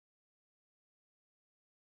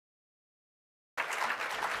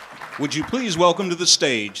Would you please welcome to the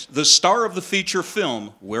stage the star of the feature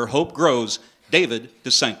film, Where Hope Grows, David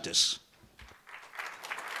DeSanctis.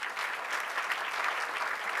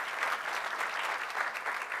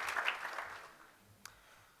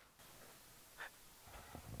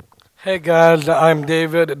 Hey guys, I'm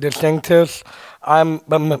David DeSanctis.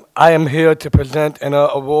 I am here to present an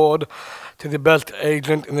award to the best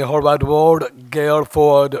agent in the whole wide world, Gail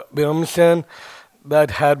Williamson,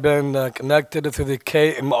 that had been connected to the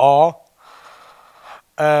KMR.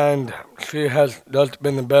 And she has just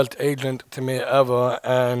been the best agent to me ever.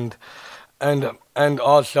 And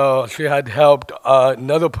also she had helped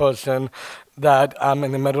another person that I'm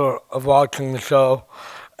in the middle of watching the show.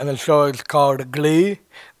 And the show is called Glee.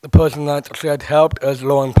 The person that she had helped is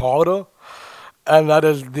Lauren Porter. And that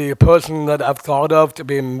is the person that I've thought of to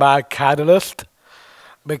be my catalyst,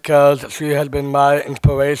 because she has been my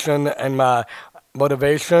inspiration and my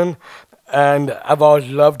motivation. And I've always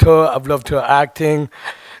loved her. I've loved her acting.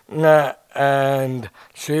 And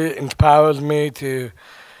she inspires me to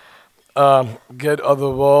get other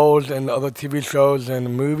roles in other TV shows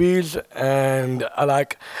and movies. And I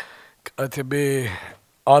like to be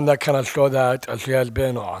on that kind of show that she has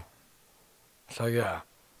been on. So yeah.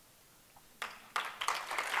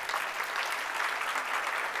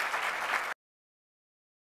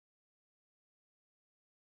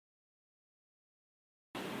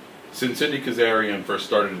 Since Cindy Kazarian first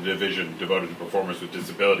started a division devoted to performers with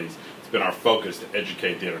disabilities, it's been our focus to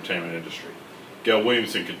educate the entertainment industry. Gail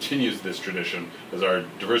Williamson continues this tradition as our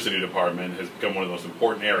diversity department has become one of the most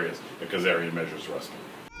important areas that Kazarian measures Ruskin.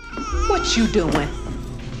 What you doing?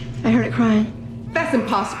 I heard it crying. That's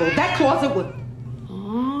impossible. That closet would...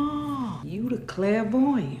 Oh, you the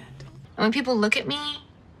clairvoyant. When people look at me,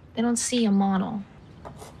 they don't see a model.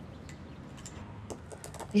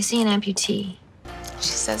 They see an amputee. She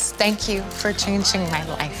says, thank you for changing my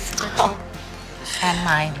life. Oh. And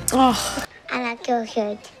mine. Oh. I like your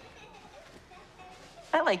shirt.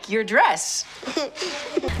 I like your dress.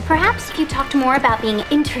 Perhaps if you talked more about being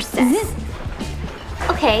intersex.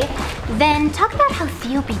 Okay, then talk about how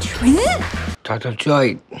Theo betrayed you. Dr.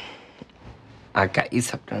 Joy, I got you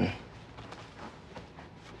something.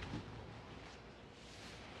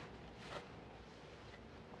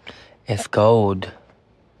 It's gold.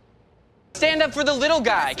 Stand up for the little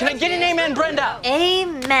guy. Can I get an amen, Brenda?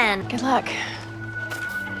 Amen. Good luck.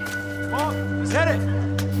 Well, is that it?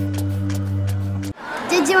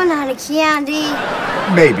 Did you want a candy?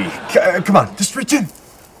 Maybe. Come on, just reach in.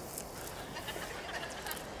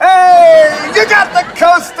 Hey, you got the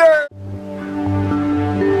coaster!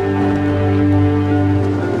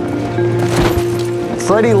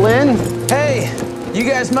 Freddie Lynn? Hey, you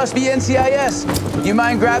guys must be NCIS. You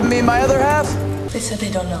mind grabbing me my other half? They said they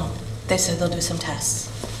don't know. They said they'll do some tests.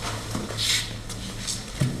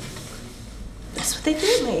 That's what they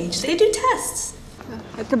do, Mage. They do tests.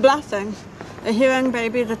 It's a blessing. A hearing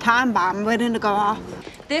baby is a time bomb waiting to go off.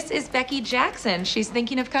 This is Becky Jackson. She's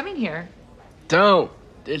thinking of coming here. Don't.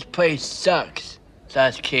 This place sucks.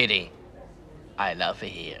 Just kidding. I love it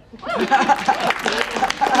here.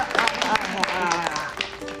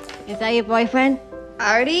 Is that your boyfriend?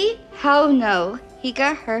 Artie? Hell no. He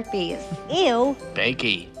got herpes. Ew.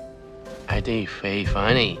 Becky, I think very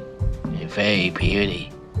funny and very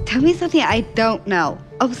beauty. Tell me something I don't know.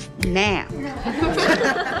 Oh, snap.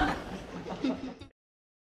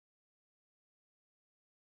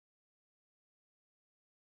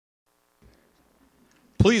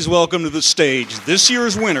 Please welcome to the stage this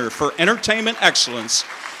year's winner for Entertainment Excellence,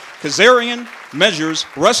 Kazarian, Measures,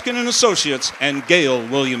 Ruskin and Associates, and Gail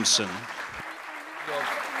Williamson.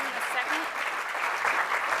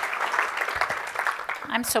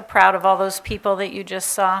 I'm so proud of all those people that you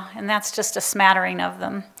just saw, and that's just a smattering of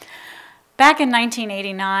them. Back in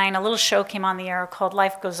 1989, a little show came on the air called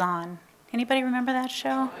Life Goes On. Anybody remember that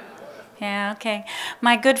show? Yeah, okay.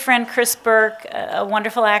 My good friend Chris Burke, a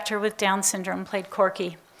wonderful actor with Down syndrome, played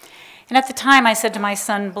Corky. And at the time, I said to my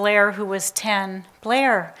son Blair, who was 10,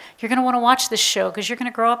 Blair, you're going to want to watch this show because you're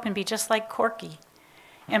going to grow up and be just like Corky.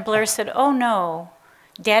 And Blair said, oh no,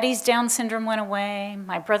 Daddy's Down syndrome went away,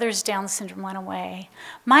 my brother's Down syndrome went away,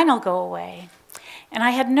 mine will go away. And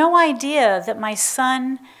I had no idea that my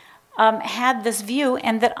son had this view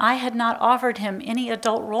and that I had not offered him any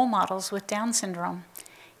adult role models with Down syndrome.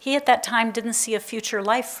 He at that time didn't see a future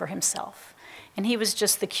life for himself. And he was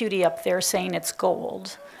just the cutie up there saying it's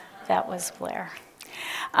gold. That was Blair.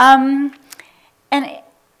 And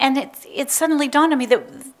it suddenly dawned on me that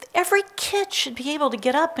every kid should be able to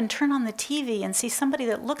get up and turn on the TV and see somebody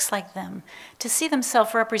that looks like them, to see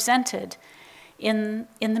themselves represented in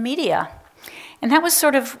the media. And that was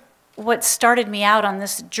sort of what started me out on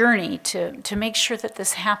this journey to make sure that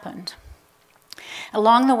this happened.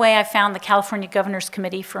 Along the way, I found the California Governor's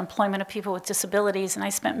Committee for Employment of People with Disabilities, and I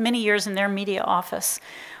spent many years in their media office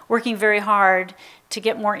working very hard to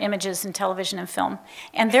get more images in television and film.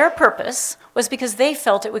 And their purpose was because they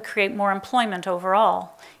felt it would create more employment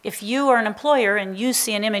overall. If you are an employer and you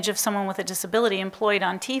see an image of someone with a disability employed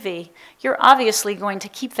on TV, you're obviously going to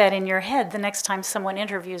keep that in your head the next time someone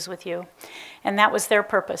interviews with you. And that was their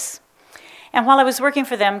purpose. And while I was working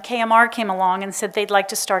for them, KMR came along and said they'd like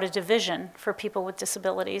to start a division for people with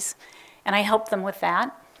disabilities, and I helped them with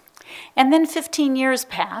that. And then 15 years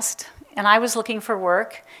passed, and I was looking for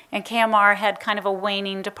work, and KMR had kind of a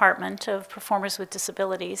waning department of performers with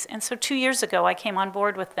disabilities. And so 2 years ago, I came on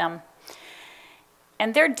board with them.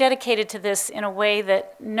 And they're dedicated to this in a way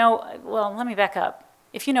that well, let me back up.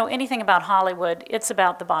 If you know anything about Hollywood, it's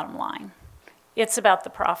about the bottom line. It's about the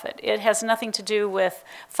profit. It has nothing to do with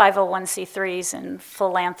 501c3s and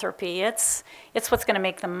philanthropy. It's what's going to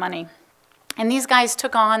make them money. And these guys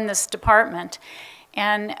took on this department,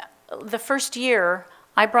 and the first year,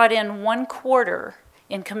 I brought in 1/4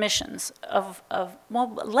 in commissions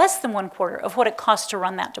well, less than 1/4 of what it cost to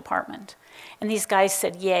run that department. And these guys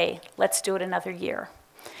said, yay, let's do it another year.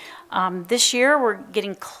 This year, we're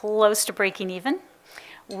getting close to breaking even.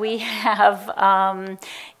 We have,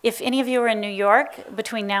 if any of you are in New York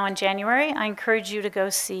between now and January, I encourage you to go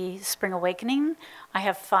see Spring Awakening. I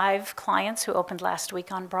have 5 clients who opened last week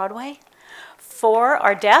on Broadway. 4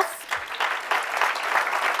 are deaf.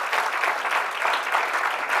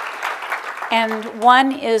 And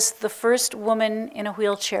 1 is the first woman in a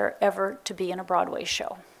wheelchair ever to be in a Broadway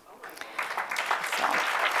show. So.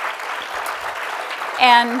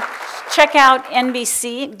 And check out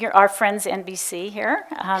NBC, our friends NBC here.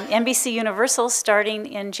 NBC Universal, starting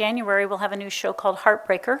in January, will have a new show called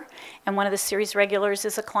Heartbreaker. And one of the series regulars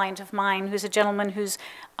is a client of mine who's a gentleman who's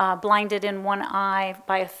blinded in one eye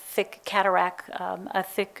by a thick cataract, a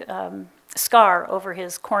thick scar over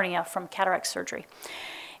his cornea from cataract surgery.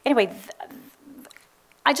 Anyway,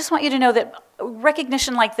 I just want you to know that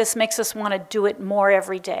recognition like this makes us want to do it more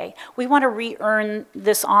every day. We want to re-earn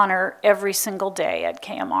this honor every single day at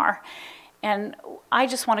KMR. And I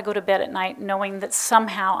just want to go to bed at night knowing that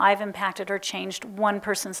somehow I've impacted or changed one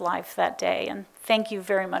person's life that day. And thank you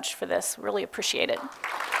very much for this. Really appreciate it.